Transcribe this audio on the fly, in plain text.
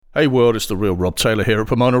Hey world, it's the real Rob Taylor here at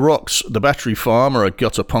Pomona Rocks. The Battery Farm are a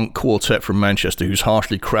gutter punk quartet from Manchester whose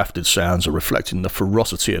harshly crafted sounds are reflecting the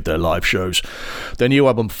ferocity of their live shows. Their new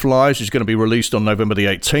album Flies is going to be released on November the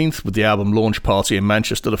 18th, with the album launch party in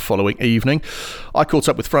Manchester the following evening. I caught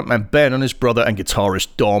up with frontman Ben and his brother and guitarist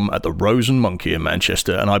Dom at the Rose and Monkey in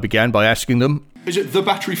Manchester, and I began by asking them, is it The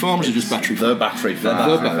Battery Farm or is it just Battery Farm? The Battery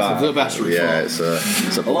Farm. The Battery Farm. Yeah, it's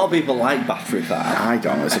a lot of people like Battery Farm. I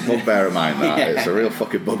don't. It's a bugbear of mine, that. Yeah. It's a real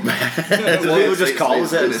fucking bugbear. People just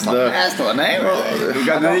calls it. It's like, that's not a name.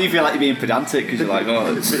 And then you feel like you're being pedantic because you're like,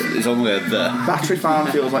 oh, it's only a the. Battery Farm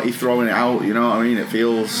feels like you're throwing it out, you know what I mean? It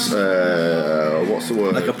feels, what's the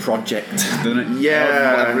word? Like a project, doesn't it?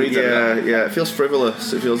 Yeah. It feels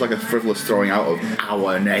frivolous. It feels like a frivolous throwing out of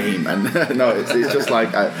our name. And no, it's just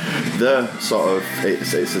like the sort of,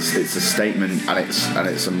 it's a statement and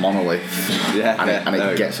it's a monolith. Yeah. And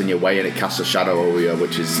it gets in your way and it casts a shadow over you,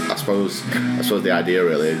 which is, I suppose the idea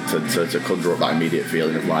really, to conjure up that immediate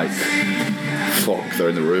feeling of like, fuck, they're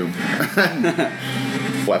in the room.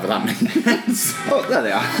 Whatever that means. Oh, there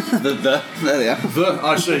they are. There they are.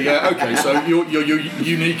 I see. Yeah. Okay. So you're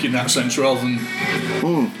unique in that sense, rather than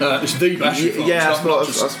it's the Battery Farm. Yeah, I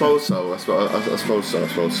suppose so.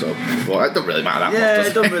 Well, it doesn't really matter that much. Yeah,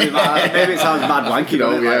 it doesn't really matter. Maybe it sounds mad wanky.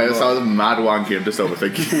 It sounds mad wanky. I'm just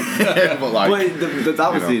overthinking. But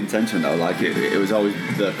that was the intention, though. Like it was always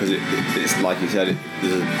because it's like you said.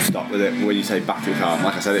 There's a stop with it when you say Battery Farm.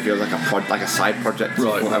 Like I said, it feels like a side project for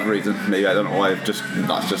whatever reason. Maybe I don't know why.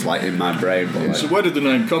 That's just like in my brain. But so where did the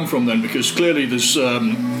name come from then? Because clearly there's, there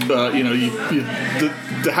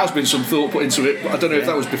has been some thought put into it. But I don't know if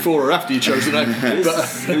that was before or after you chose the name.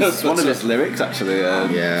 It's one of his lyrics actually.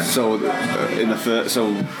 So in the first,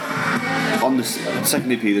 on the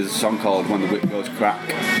second EP, there's a song called "When the Whip Goes Crack,"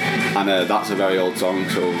 and that's a very old song.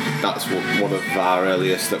 So that's one of our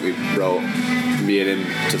earliest that we wrote. Me and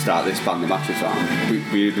him to start this band, the Battery Farm.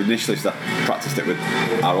 We initially practiced it with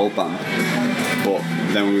our old band, but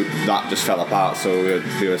then that just fell apart. So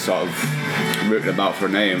we were sort of rooting about for a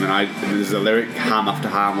name, and there's a lyric: "Harm after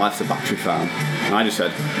harm, life's a battery farm." And I just said,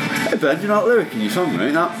 "Hey Ben, do you know that lyric in your song,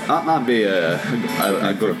 right? That might be a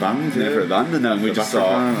good band, for a band." And then we just thought,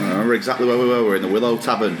 I remember exactly where we were. We were in the Willow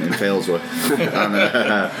Tavern in Failsworth.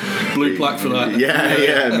 And, blue plaque for that.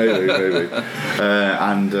 Yeah, maybe.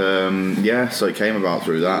 So it came about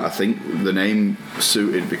through that. I think the name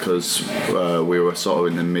suited because we were sort of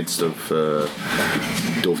in the midst of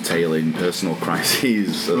dovetailing personal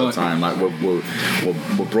crises at the time. Like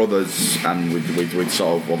we're brothers, and we'd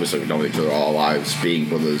sort of obviously known each other all our lives, being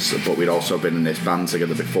brothers, but we'd also been in this band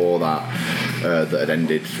together before that that had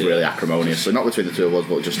ended really acrimoniously. Not between the two of us,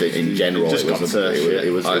 but just in general.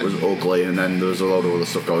 It was ugly, and then there was a load of other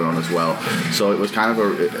stuff going on as well. So it was kind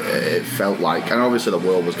of it felt like, and obviously the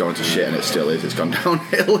world was going to shit, and it still is. It's gone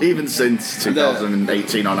downhill even since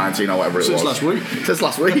 2018 or 19 or whatever it was. Since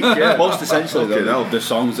last week, yeah. Most essentially, though, the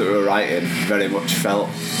songs that we were writing very much felt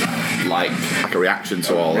like a reaction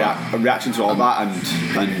to all that. A reaction to all that, and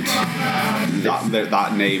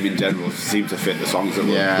that name in general seemed to fit the songs that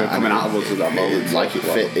were coming out of us at that moment.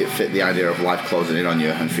 It fit the idea of life closing in on you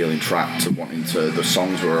and feeling trapped, and wanting to. The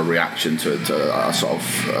songs were a reaction to a sort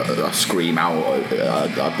of a scream out, a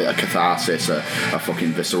bit of catharsis, a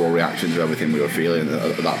fucking visceral reaction to everything we were feeling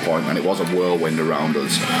at that point. And it was a whirlwind around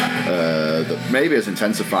us that maybe has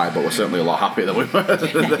intensified, but we're certainly a lot happier than we were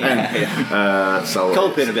then.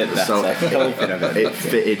 Coping a bit better. It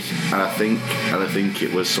fitted, and I think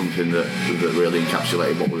it was something that really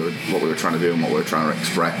encapsulated what we were trying to do and what we were trying to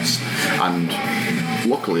express, and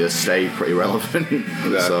luckily has stayed pretty relevant.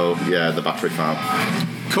 So the Battery Farm.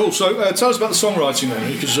 Cool. So tell us about the songwriting then,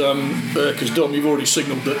 because Dom, you've already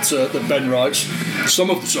signalled that Ben writes some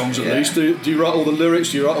of the songs at least. Do you write all the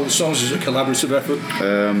lyrics? Do you write all the songs? Is it a collaborative effort?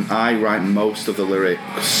 I write most of the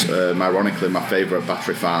lyrics. Ironically, my favourite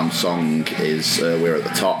Battery Farm song is "We're at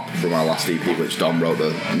the Top" from our last EP, which Dom wrote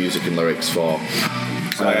the music and lyrics for.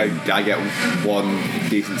 So I get one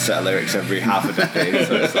decent set of lyrics every half a decade,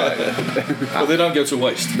 so it's like... But they don't go to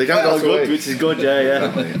waste. They don't go to waste. Which is good,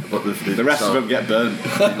 yeah. But the rest of them get burnt,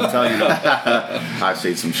 I'm telling you that. I've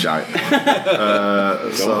seen some shite.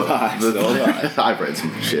 I've written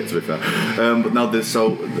some shit, to be fair. But no,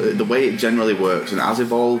 the way it generally works, and it has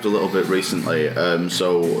evolved a little bit recently,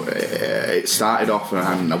 it started off,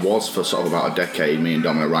 and it was for sort of about a decade, me and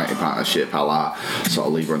Dom in a writing partnership, a la sort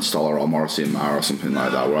of Lieber and Stoller or Morrissey and Marr or something like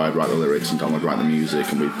like that, where I'd write the lyrics and Tom would write the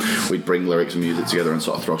music, and we'd bring lyrics and music together and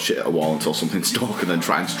sort of throw shit at a wall until something stuck, and then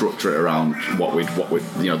try and structure it around what we'd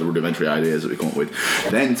the rudimentary ideas that we come up with,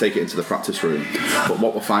 then take it into the practice room. But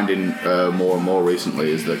what we're finding more and more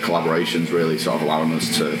recently is that collaborations really sort of allowing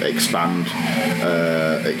us to expand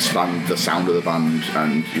the sound of the band,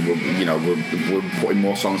 and we're putting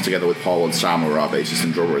more songs together with Paul and Sam, who are our bassist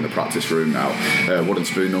and drummer, in the practice room now. Wooden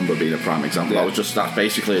Spoon Number being a prime example. That's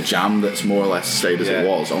basically a jam that's more or less stayed as it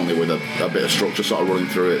was, only with a bit of structure sort of running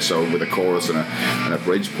through it, so with a chorus and a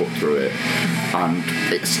bridge put through it. And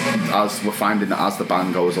it's, as we're finding that as the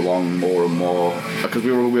band goes along more and more, because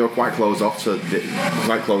we were quite closed off to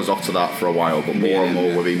that for a while, but more and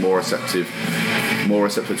more we're being more receptive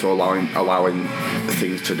to allowing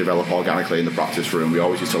things to develop organically in the practice room. We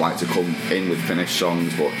always used to like to come in with finished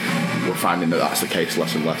songs, but we're finding that that's the case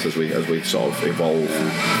less and less as we sort of evolve.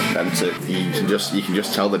 And you can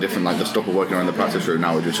just tell the different, like the stuff we're working on in the practice room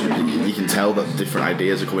now. You can tell that different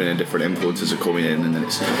ideas are coming in, different influences are coming in, and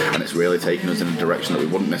it's really taking us in a direction that we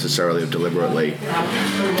wouldn't necessarily have deliberately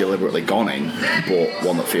gone in, but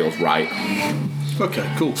one that feels right. Okay,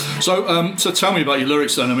 cool. So tell me about your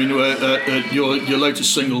lyrics then. I mean, your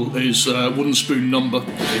latest single is Wooden Spoon Number.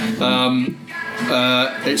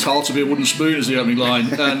 It's hard to be a wooden spoon is the opening line,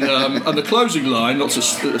 and the closing line, not to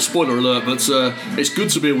spoiler alert, but it's good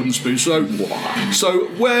to be a wooden spoon. So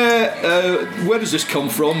where does this come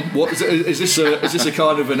from? What is this a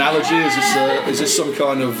kind of analogy? Is this some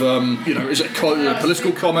kind of is it a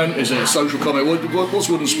political comment? Is it a social comment? What's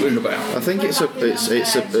Wooden Spoon about? I think it's a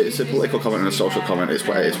political comment and a social comment. It's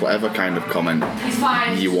whatever kind of comment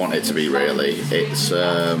you want it to be, really. It's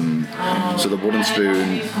so the Wooden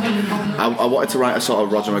Spoon. I wanted to write a sort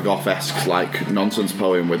of Roger McGough-esque like nonsense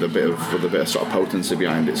poem with a bit of sort of potency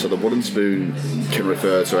behind it. So the wooden spoon can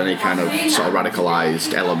refer to any kind of sort of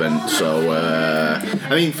radicalised element. So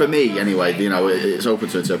I mean, for me anyway, it's open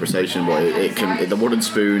to interpretation, but it can. The wooden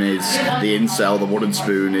spoon is the incel. The wooden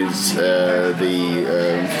spoon is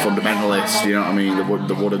the fundamentalist. You know what I mean?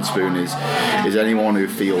 The wooden spoon is anyone who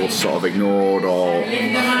feels sort of ignored or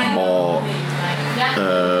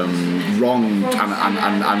wronged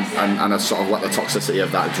and has sort of let the toxicity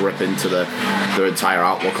of that drip into their entire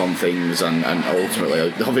outlook on things, and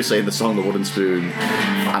ultimately, obviously in the song The Wooden Spoon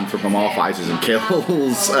anthropomorphizes and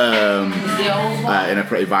kills in a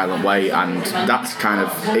pretty violent way, and that's kind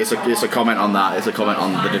of it's a comment on that. It's a comment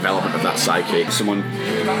on the development of that psyche. Someone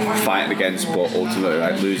fighting against, but ultimately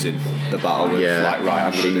like losing the battle with like, right,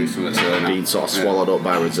 I'm going to do something that's being sort of swallowed up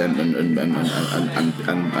by resentment and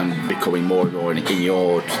becoming more and more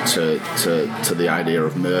inured to the idea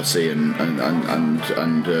of mercy and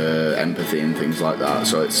empathy and things like that.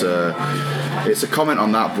 So it's a comment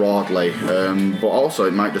on that broadly, but also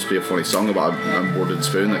it might just be a funny song about a wooden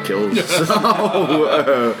spoon that kills. So,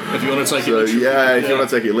 if you want to take it literally. If you want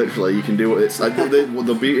to take it literally, you can do it. It's like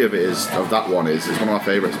the beauty of it is of that one is it's one of my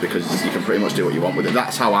favourites because you can pretty much do what you want with it.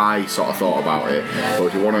 That's how I sort of thought about it. But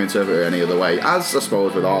if you want to interpret it any other way, as I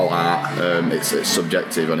suppose with all art, it's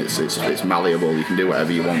subjective and it's malleable. You can do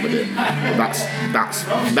whatever you want with it. But that's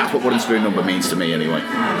what Wooden Spoon Number means to me anyway.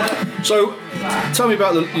 So tell me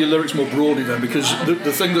about your lyrics more broadly then, because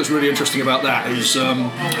the thing that's really interesting about that is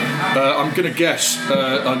I'm going to guess,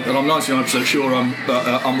 and I'm 99% sure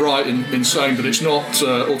I'm right in saying that it's not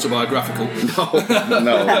autobiographical. No,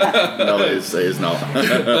 it is not.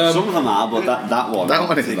 Some of them are, but that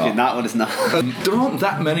one is not. That one is not. There aren't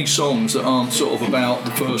that many songs that aren't sort of about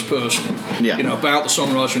the first person. Yeah. About the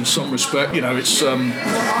songwriter in some respect. It's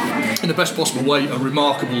in the best possible way a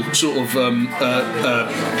remarkable sort of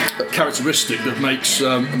characteristic that makes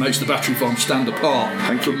the Battery Farm stand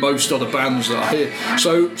apart from most other bands that are here.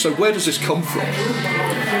 So where does this come from?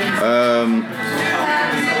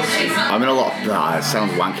 I'm in a lot of... it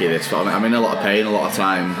sounds wanky this, but I'm in a lot of pain a lot of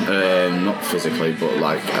time. Not physically, but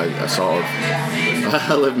like I sort of...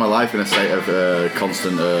 I live my life in a state of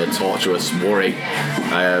constant tortuous worry.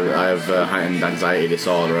 I have heightened anxiety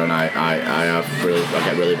disorder, and I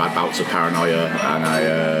get really bad bouts of paranoia, and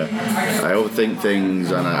I overthink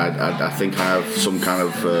things, and I think I have some kind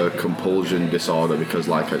of compulsion disorder, because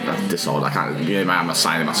like a disorder, I can't... I'm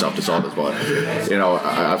assigning myself disorders, but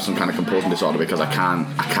I have some kind of compulsion disorder because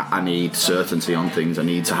I need certainty on things. I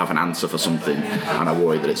need to have an answer for something, and I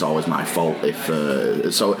worry that it's always my fault.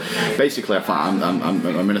 So basically, I find I'm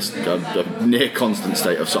in a near constant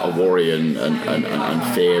state of sort of worry and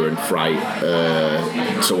fear and fright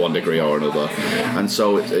to one degree or another, and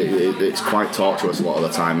so it's quite torturous a lot of the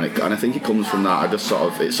time, and I think it comes from that. I just sort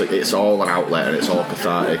of it's all an outlet, and it's all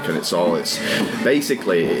cathartic, and it's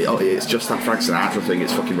basically it's just that Frank Sinatra thing.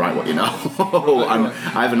 It's fucking write what you know. And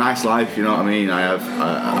I have a nice life, you know what I mean. I have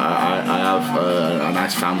a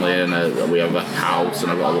nice family, and we have a house,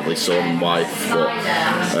 and I've got a lovely son and wife.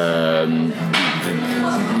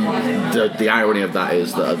 But the irony of that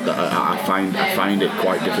is that I find it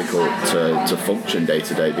quite difficult to function day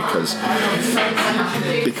to day because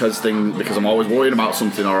I'm always worried about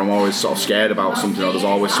something, or I'm always sort of scared about something, or there's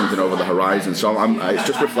always something over the horizon. So it's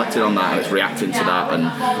just reflecting on that, and it's reacting to that, and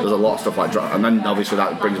there's a lot of stuff like, and then obviously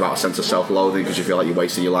that brings about a sense of self-loathing because you feel like you're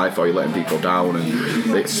wasting your life or you're letting people down.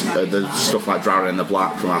 And it's there's stuff like Drowning in the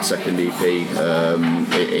Black from our second EP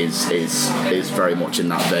is very much in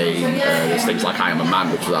that vein. There's things like I Am a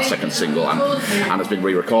Man, which was our second single, and it's been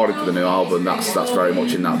re-recorded for the new album. That's very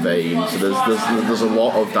much in that vein. So there's a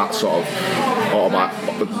lot of that sort of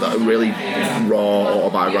really raw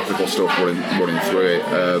autobiographical stuff running through it.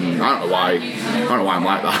 I don't know why I'm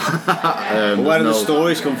like that. Where do the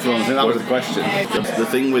stories come from? I think that was the question. The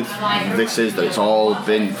thing with this is that it's all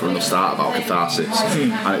been from the start about catharsis,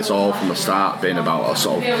 and it's all from the start been about a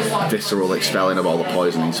sort of visceral expelling of all the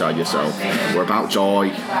poison inside yourself. We're about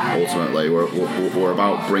joy, ultimately. We're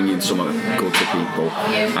about bringing something good to people,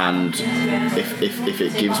 and if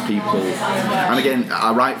it gives people, and again,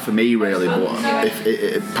 I write for me really, but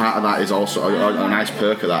if part of that is also a nice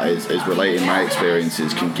perk of that is relating my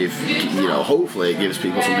experiences can give, hopefully it gives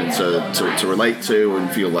people something to relate to and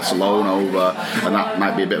feel less alone over, and that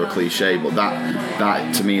might be a bit of a cliche, but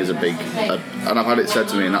that to me is a big, and I've had it said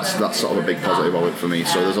to me, and that's sort of a big positive of it for me.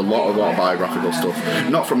 So there's a lot of autobiographical stuff,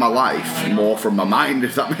 not from my life, more from my mind,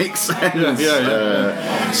 if that makes sense.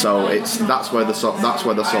 So that's where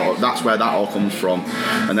that all comes from.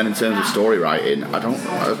 And then in terms of story writing, I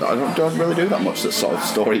don't really do that much that's sort of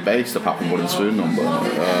story based, apart from Wood and Spoon Number.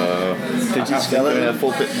 Pigeon Skeleton,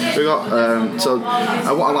 full pit. We got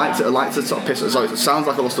what I like to sort of piss. So it sounds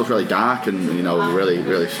like all the stuff's really dark and really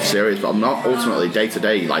really serious, but I'm not ultimately day to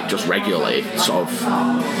day, like just regularly sort of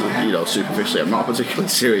superficially. I'm not a particularly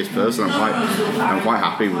serious person. I'm quite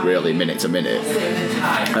happy really minute to minute.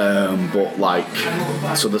 But like,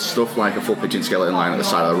 so there's stuff like A Full Pigeon Skeleton Lying at the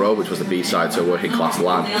Side of the Road, which was the B-side to A Working Class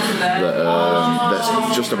Lad,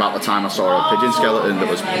 that's just about the time I saw a pigeon skeleton that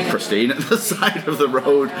was pristine at the side of the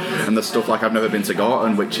road. And there's stuff like I've Never Been to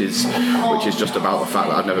Gorton, which is just about the fact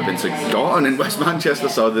that I've never been to Gorton in West Manchester.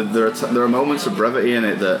 So there are moments of brevity in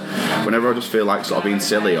it that whenever I just feel like sort of being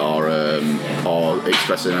silly or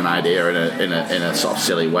expressing an idea in a sort of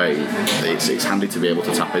silly way, it's handy to be able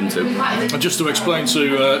to tap into. And just to explain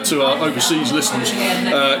to our overseas listeners,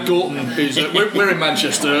 Gorton is we're in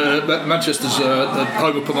Manchester. Manchester's the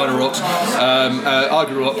home of Pomona Rocks. I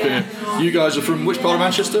grew up here. You guys are from which part of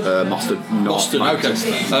Manchester? Moston, okay.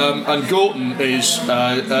 And Gorton is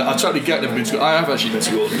I totally get never been to. I have actually been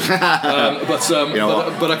to Gorton,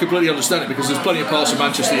 but I completely understand it because there's plenty of parts of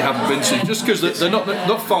Manchester you haven't been to, just because they're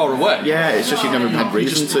not far away. Yeah, it's just you've never had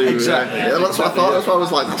reason to. Exactly. That's what I thought. That's why I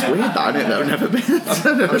was like, that's weird, that isn't it? I've never been.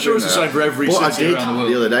 I'm sure it's the same for every city around the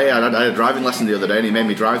world. The other day, I had a driving lesson the other day, and he made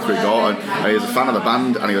me drive through Gorton. And he was a fan of the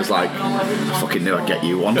band, and he was like, I fucking knew I'd get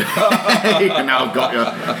you one. And now I've got you.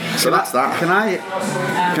 So that's that. Can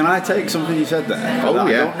I take something you said there? Oh,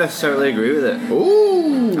 yeah. I don't necessarily agree with it.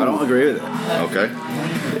 Ooh. I don't agree with it. Okay.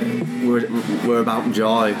 We're about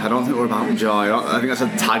joy. I don't think we're about joy. I think that's a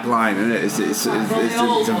tagline, isn't it? It's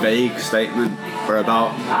a vague statement. We're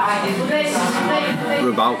about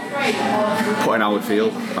putting how we feel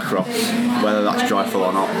across, whether that's joyful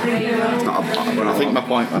or not. It's not. I think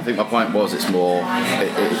my point was it's more.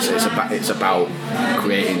 It's about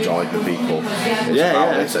creating joy for people.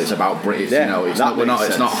 It's about British.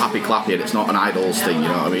 It's not happy clappy, and it's not an idols thing. You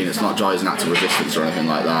know what I mean? It's not joy as an act of resistance or anything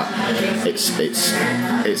like that.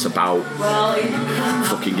 It's about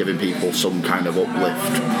fucking giving people some kind of uplift,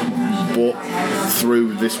 but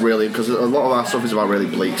through this really, because a lot of our stuff is about really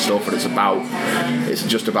bleak stuff, and it's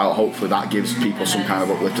just about hopefully that gives people some kind of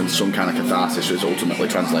uplift and some kind of catharsis, which ultimately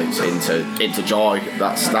translates into joy.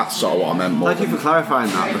 That's sort of what I meant more. Thank you for clarifying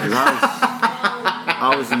that, because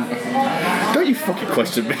I was don't you fucking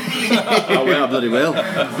question me. I bloody will.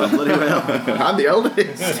 I'm the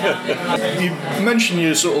eldest. You mentioned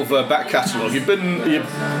your sort of back catalogue. You've been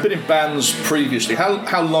in bands previously.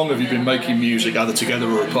 How long have you been making music, either together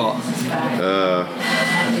or apart?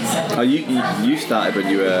 You started when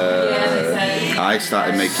you were. I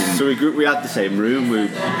started making. So we had the same room. We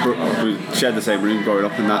shared the same room growing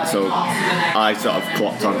up and that. So I sort of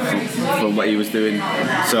clocked on from what he was doing.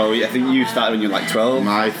 So I think you started when you were like 12.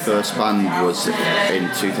 My first band was in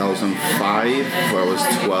 2005, where I was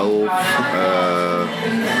 12,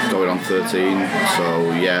 going on 13.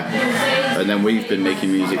 So yeah, and then we've been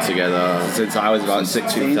making music together since I was about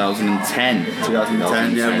 16. 2010,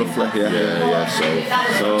 yeah, roughly. Yeah.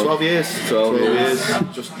 So 12 years. 12 years.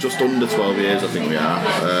 Just under 12 years, I think we are.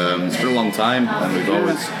 It's been a long time, and we've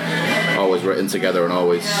always written together and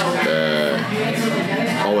always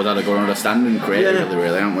had a good understanding creatively,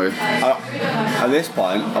 really, haven't we? At this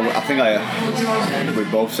point, I think we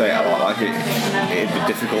both say it a lot. Like it'd be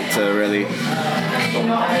difficult to really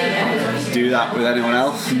do that with anyone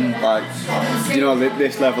else. Like, you know,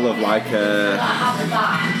 this level of like a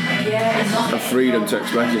freedom to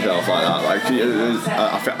express yourself like that. Like,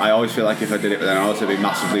 I always feel like if I did it with anyone else, I'd be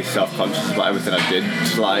massively self-conscious about everything I did.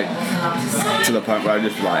 Just like to the point where I'd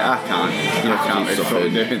just be like, I can't be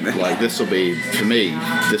fucking doing this. Like, this will be, for me,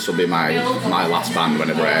 this will be my last band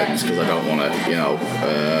whenever it ends, because I don't want to, you know,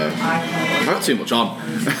 I've got too much on.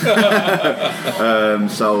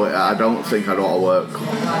 So I don't think I'd want to work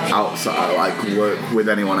outside, like work with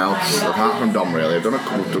anyone else apart from Dom, really. I've done a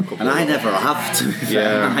couple and I never have to.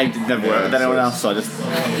 Yeah, I never work with anyone else, so I just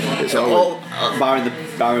it's all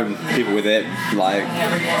barring people with it, like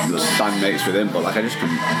bandmates with him, but like I just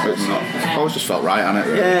always just felt right on it,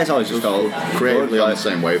 really. Yeah, it's always just felt creatively on the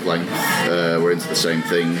same wavelength. We're into the same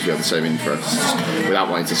things, we have the same interests, without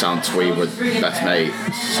wanting to sound twee with best mates.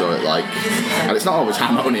 So it like, and it's not always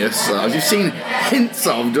harmonious, as you've seen hints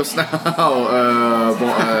of just now.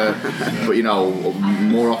 But you know,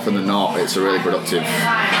 more often than not, it's a really productive.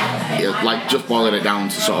 Like just boiling it down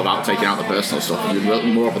to sort of taking out the personal stuff.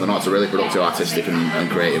 More often than not, it's a really productive artistic and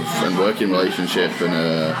creative and working relationship.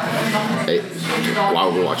 And why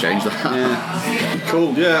would we want to change that? Yeah.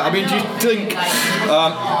 Cool. Yeah. I mean, do you think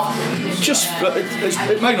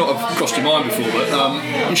it may not have crossed your mind before, but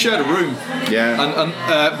you shared a room. Yeah.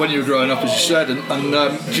 And when you were growing up, as you said, and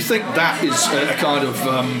do you think that is a kind of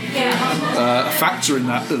a factor in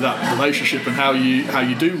that relationship and how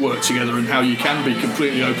you do work together and how you can be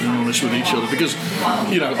completely open and honest with each other? Because,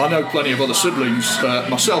 you know, I know plenty of other siblings,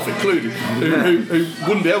 myself included, who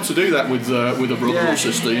wouldn't be able to do that with a brother or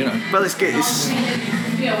sister, you know. Well,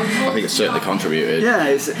 I think it's certainly contributed. Yeah,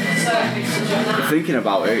 it's thinking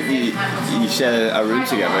about it. You share a room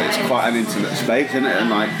together. It's quite an intimate space, isn't it? And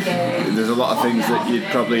like, there's a lot of things that you'd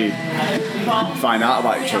probably find out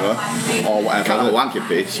about each other or whatever. Kind of a wanky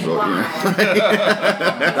piece, but you know.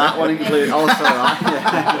 That one included also, right?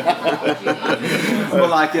 Yeah. But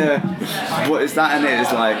like, what is that in it?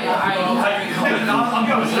 Is like,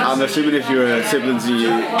 I'm assuming if you were siblings,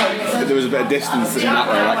 there was a bit of distance in that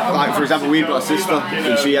way. Like for example, we've got a sister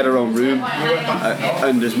and she had her own room,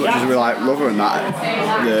 and as much as we like love her and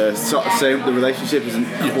that, the sort of same, the relationship isn't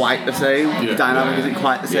quite the same. The dynamic isn't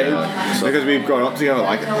quite the same because we've grown up together.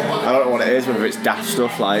 Like, I don't know what it is, whether it's daft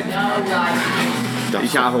stuff like. You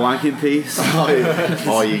can't have a wanking piece,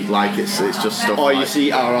 or you like it's just stuff. Or like, you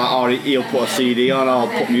see, or he'll put a CD on, or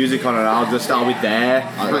put music on, and I'll be there.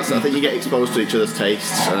 I think you get exposed to each other's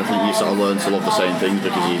tastes, and I think you sort of learn to love the same things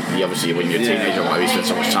because you obviously when you're a teenager, like you spend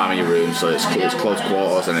so much time in your room, so it's close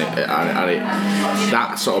quarters, and it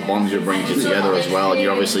that sort of bonds you, brings you together as well. And you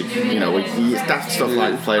obviously, you know, it's daft stuff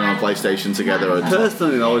like playing on PlayStation together, and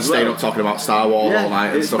personally though, staying up talking about Star Wars all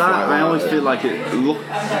night and stuff like that. I always feel like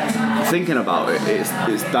thinking about it.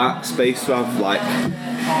 It's that space to have like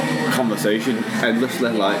conversation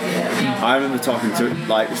endlessly. Like I remember talking to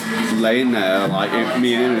like laying there like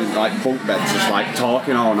me and him in like bunk beds just like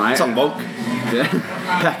talking all night. It's on bunk. Yeah,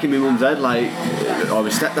 pecking my mum's head like, or my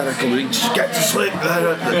stepdad are coming in, just get to sleep.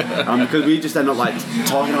 Because we just end up like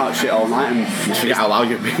talking about shit all night and you forget how loud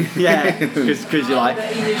you've been. Yeah, because you're like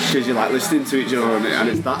listening to each other and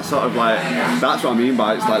it's that sort of like, that's what I mean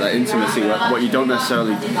by it's like that intimacy, what you don't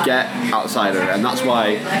necessarily get outside of it, and that's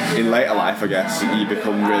why in later life I guess you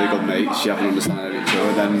become really good mates, you have an understanding of each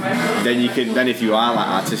other, then you can, then if you are like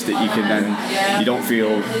artistic, you don't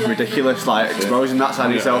feel ridiculous like exposing that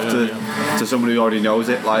side of yourself to someone who already knows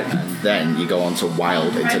it, like. And then you go on to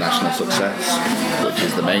wild international success, which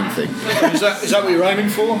is the main thing. Is that what you're aiming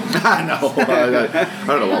for? No, I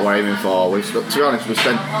don't know what we're aiming for. To be honest, we've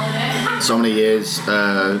spent so many years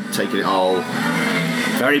taking it all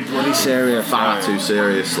very bloody serious, far too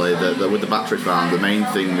seriously. With the Battery Farm, the main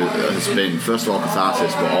thing has been, first of all,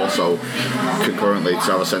 catharsis, but also concurrently to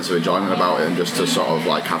have a sense of enjoyment about it and just to sort of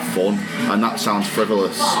like have fun. And that sounds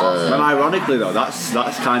frivolous. And ironically though, that's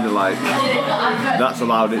kind of like, that's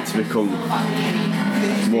allowed it to become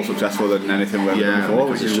more successful than anything we've done before,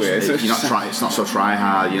 which is weird. You're not try. It's not so try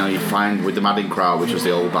hard. You know, you find with the Madding Crowd, which was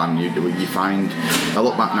the old band, you find. I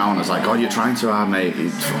look back now and I was like, God, you're trying too hard, mate.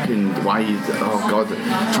 It's fucking why you? Oh God,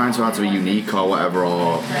 trying too hard to be unique or whatever,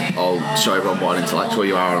 or show everyone what an intellectual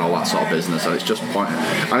you are and all that sort of business. And it's just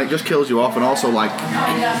pointless, and it just kills you off. And also like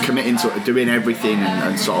committing to doing everything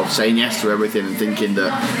and sort of saying yes to everything and thinking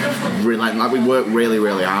that like we work really,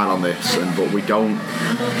 really hard on this, but we don't.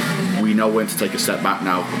 We know when to take a step back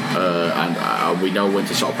now, and we know when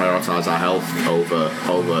to sort of prioritise our health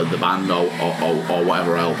over the band or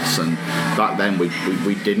whatever else. And back then we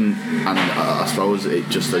didn't, and I suppose it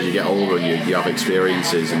just as you get older and you have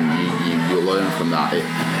experiences and you learn from that,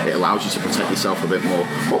 it allows you to protect yourself a bit more.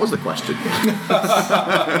 What was the question?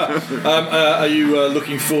 Are you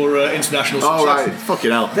looking for international success? Oh right, fucking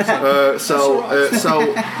hell. So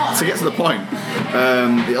to get to the point,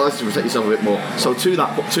 it allows you to protect yourself a bit more. So to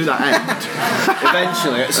that end,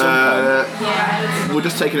 eventually at some point, we're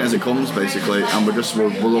just taking it as it comes basically, and we're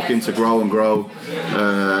looking to grow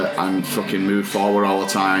and fucking move forward all the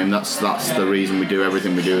time. That's the reason we do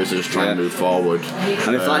everything we do, is to just try and move forward.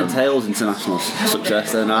 And if that entails international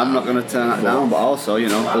success, then I'm not going to turn that down. But also, you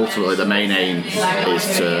know, ultimately the main aim is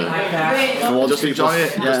to just enjoy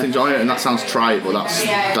it. Yeah. Just enjoy it, and that sounds trite, but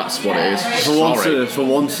that's what it is. For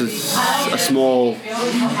once, a small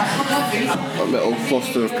little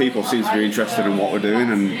cluster of people seems to be interested in what we're doing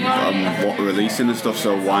and what we're releasing and stuff.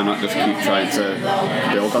 So why not just keep trying to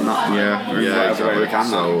build on that? Yeah, exactly. We can.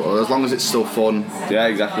 So as long as it's still fun,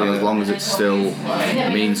 exactly. And as long as it still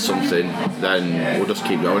means something, then we'll just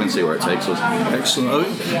keep going and see where it takes us.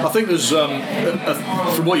 Excellent. I think there's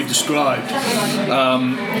from what you've described,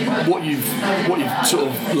 what you've sort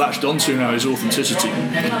of latched onto now is authenticity,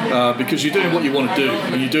 because you're doing what you want to do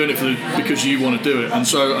and you're doing it because you want to do it, and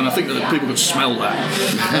I think that people can smell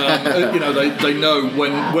that. You know, they know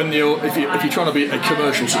when if you're trying to be a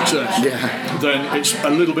commercial success, then it's a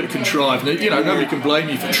little bit contrived. You know, nobody can blame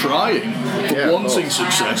you for trying, for wanting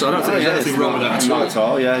success. I don't think there's anything wrong with that at all. Not at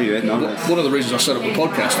all. One of the reasons I set up the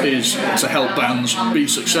podcast is to help bands be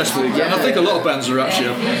successful, and I think a lot of bands are actually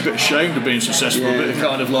a bit ashamed of being successful, a bit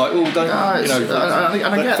kind of like,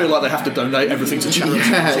 they feel like they have to donate everything to charity.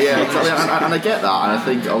 Exactly. And I get that, and I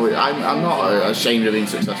think I'm not ashamed of being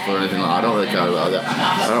successful or anything like that. I don't really care about that.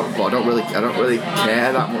 I don't really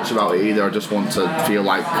care that much about it either. I just want to feel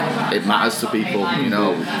like it matters to people. You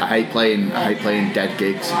know, I hate playing dead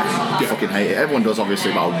gigs. I fucking hate it. Everyone does,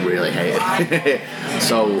 obviously, but I really hate it.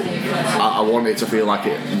 So I want it to feel like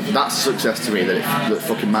that's success to me, that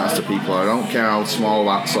fucking matters to people. I don't care how small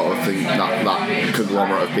that sort of thing, that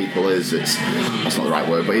conglomerate of people is. That's not the right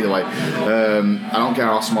word, but either way, I don't care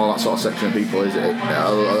how small that sort of section of people is.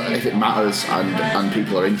 If it matters and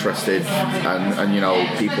people are interested and you know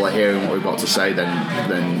people are hearing what we've got to say,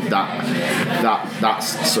 then that's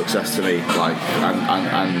success to me. Like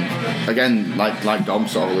and again, like Dom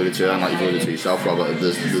sort of alluded to, and like you've alluded to yourself, Robert,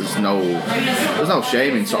 there's no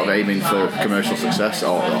shame in sort of aiming for commercial success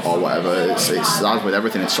or whatever. It's as with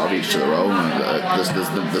everything, it's sort of each to their own.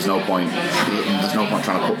 There's no point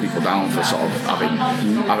trying to put people down for sort of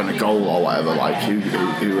having a goal or whatever. Like who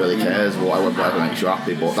really cares? Whatever makes you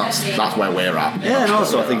happy. But that's where we're at. Yeah, and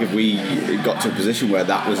also I think if we got to a position where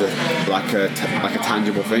that was a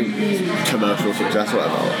tangible thing, commercial success or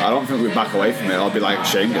whatever, I don't think we'd back away from it. I'll be like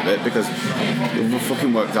ashamed of it, because we've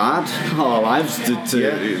fucking worked hard all our lives to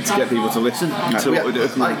get people to listen to what we do.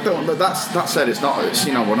 Like that said, it's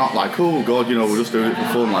you know, we're not like, oh God, you know, we're just doing it for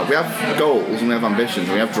fun. Like we have goals and we have ambitions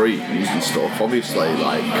and we have dreams and stuff, obviously,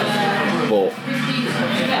 like, but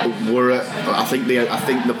I think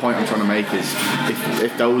the point I'm trying to make is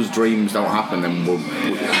if those dreams don't happen, then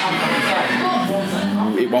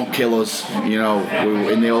it won't kill us. You know,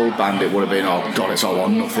 in the old band it would have been, oh God, it's all or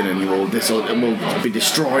nothing, and we'll be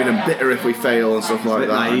destroyed and bitter if we fail and stuff like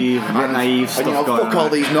that. Naive stuff. And you know, fuck all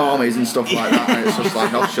these normies and stuff like that. And it's just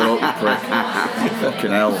like, oh, shut up, you prick.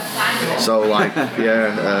 Fucking hell. So like,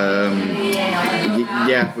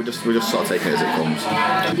 we're just sort of taking it as it comes.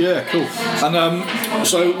 Yeah, cool. And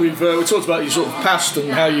so we talked about your sort of past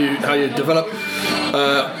and how you develop.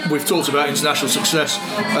 We've talked about international success.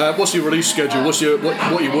 What's your release schedule?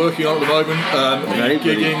 What are you working on at the moment? Are you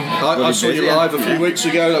gigging? I saw you live a few weeks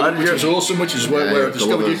ago, which was awesome. Which is where I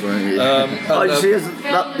discovered you. Did you see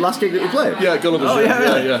that last gig that you played? Yeah, Gulliver's. Oh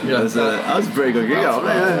yeah. That was a pretty good gig.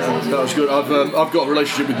 That was good. I've got a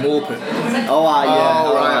relationship with Morpeth. Oh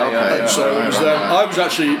yeah. Right. Okay. So it was, I was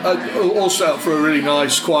actually all set up for a really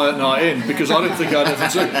nice, quiet night in, because I didn't think I had anything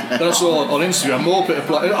to do. Then I saw on Instagram Morpeth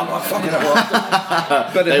playing. I'm like, fucking hell.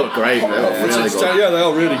 They were great. They were really good. Yeah, they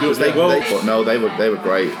are really good. They were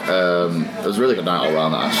great. It was a really good night all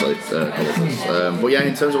around, actually. But yeah,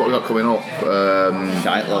 in terms of what we've got coming up,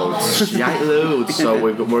 Shite loads. So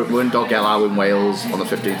we're in Dolgellau in Wales on the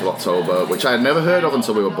 15th of October, which I had never heard of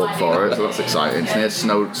until we were booked for it, so that's exciting. It's near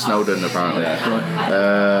Snowdon, apparently.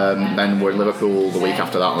 Then we're in Liverpool the week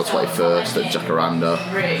after that on the 21st at Jacaranda.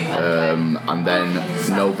 And then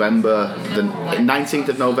the 19th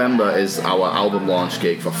of November is our album launch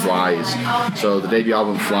gig for Flies. So the debut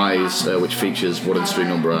album Flies, which features Wooden String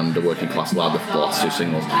Number and The Working Class Lad, the last 2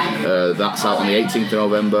 singles, that's out on the 18th of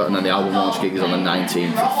November, and then the album launch gig is on the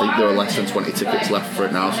 19th. I think there are less than 20 tickets left for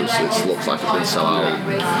it now, so it looks like it's been sold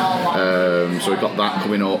out. So we've got that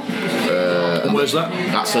coming up. And where's that?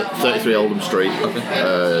 That's at 33 Oldham Street,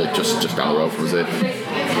 just down the road from us here,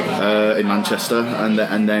 in Manchester. And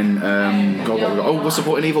then what we got? We're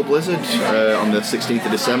supporting Evil Blizzard on the 16th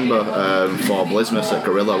of December for Blizzmas at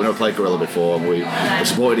Gorilla. We never played Gorilla before. We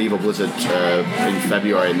supported Evil Blizzard in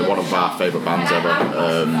February, and they're one of our favourite bands ever.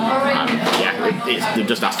 And yeah, they've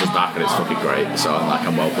just asked us back, and it's fucking great. So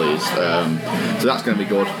I'm well pleased. So that's going to be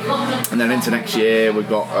good. And then into next year, we've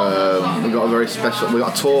got a very special. We've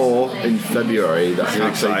got a tour in February that I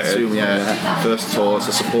can't say too. Yeah, first tour. It's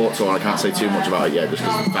a support tour, and I can't say too much about it yet, just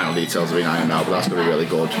because the final details have been ironed out. But that's going to be really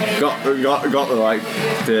good. Got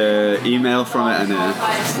the email from it, and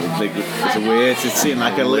it's weird to see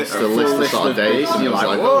like a list of sort of dates, and you're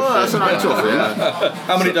like, whoa, that's not tough. Yeah.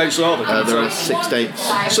 How many dates are there? There are 6 dates.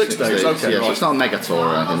 6 dates. Okay. Yeah, right. so it's not a mega tour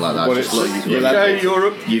or anything like that. Well, just UK,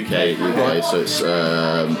 Europe. UK. Right. So it's.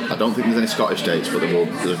 I don't think there's any Scottish dates, but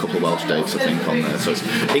there's a couple of Welsh dates I think on there. So it's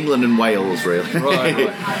England and Wales really.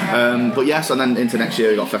 Right. But yes, and then into next year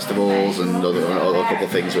we've got festivals and other couple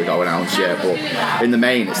of things we've got to announce yet. But in the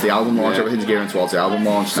main, it's the album launch. Everything's gearing towards the album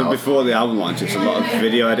launch. So before the album launch, it's a lot of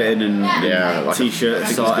video editing and like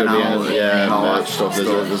t-shirts sorting out. Merch stuff.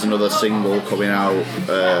 There's another single coming out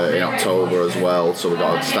in October as well. So we've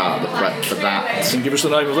got to start the prep for that. Can you give us the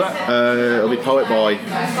name of that? It'll be Poet Boy,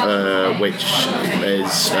 which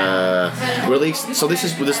is released. So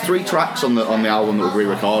there's 3 tracks on the album that were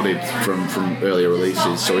re-recorded from earlier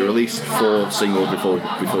releases. So we released 4 singles before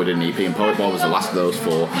we did an EP, and Poet Boy was the last of those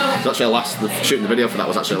 4. It's actually shooting the video for that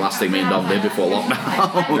was actually the last thing me and Dom did before lockdown.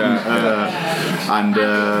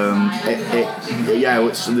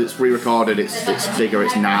 It's re-recorded. It's bigger.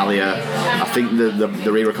 It's gnarlier. I think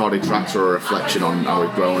the re-recorded tracks are a reflection on how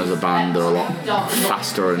we've grown as a band. They're a lot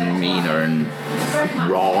faster and meaner and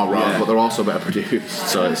raw, but they're also better produced.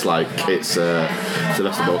 So it's like it's the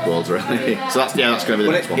best of both worlds, really. So that's going to be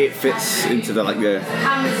the next one. It fits into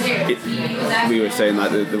we were saying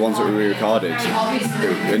like the ones that we re-recorded.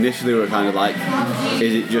 Initially, we were kind of like,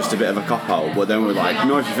 is it just a bit of a cop out? But then we're like,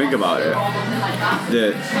 no. If you think about it,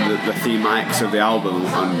 the thematics of the album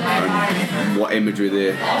and what imagery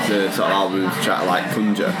the sort of albums try to like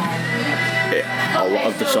conjure. A lot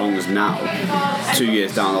of the songs now, 2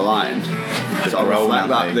 years down the line, sort of reflect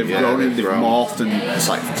that they've grown, they've morphed, and it's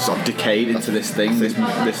like sort of decayed into this thing, this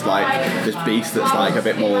beast that's like a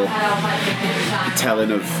bit more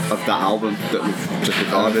telling of that album that we've just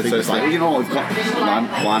recorded. So it's like, you know what, we've got,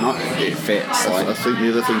 why not? It fits. I think the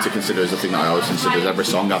other thing to consider is the thing that I always consider is every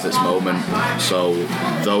song has its moment. So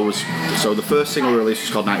the first single release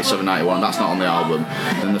was called 9791, and that's not on the album.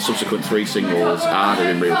 And the subsequent 3 singles are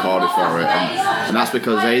been re-recorded for it. And that's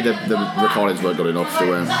because the recordings weren't good enough, they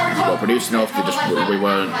weren't well produced enough, we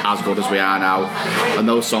weren't as good as we are now, and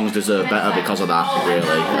those songs deserve better because of that, really.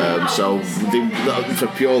 For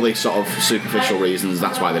purely sort of superficial reasons,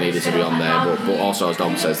 that's why they needed to be on there, but also, as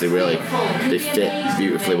Dom says, they fit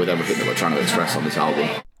beautifully with everything that we're trying to express on this album.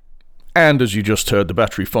 And as you just heard, the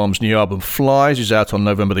Battery Farm's new album Flies is out on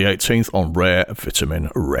November the 18th on Rare Vitamin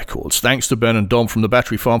Records. Thanks to Ben and Dom from the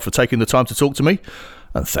Battery Farm for taking the time to talk to me,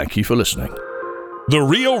 and thank you for listening. The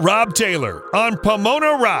Real Rob Taylor on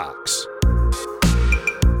Pomona Rocks.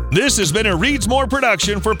 This has been a Reads More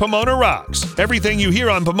production for Pomona Rocks. Everything you hear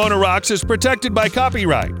on Pomona Rocks is protected by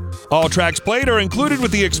copyright. All tracks played are included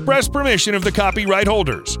with the express permission of the copyright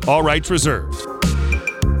holders. All rights reserved.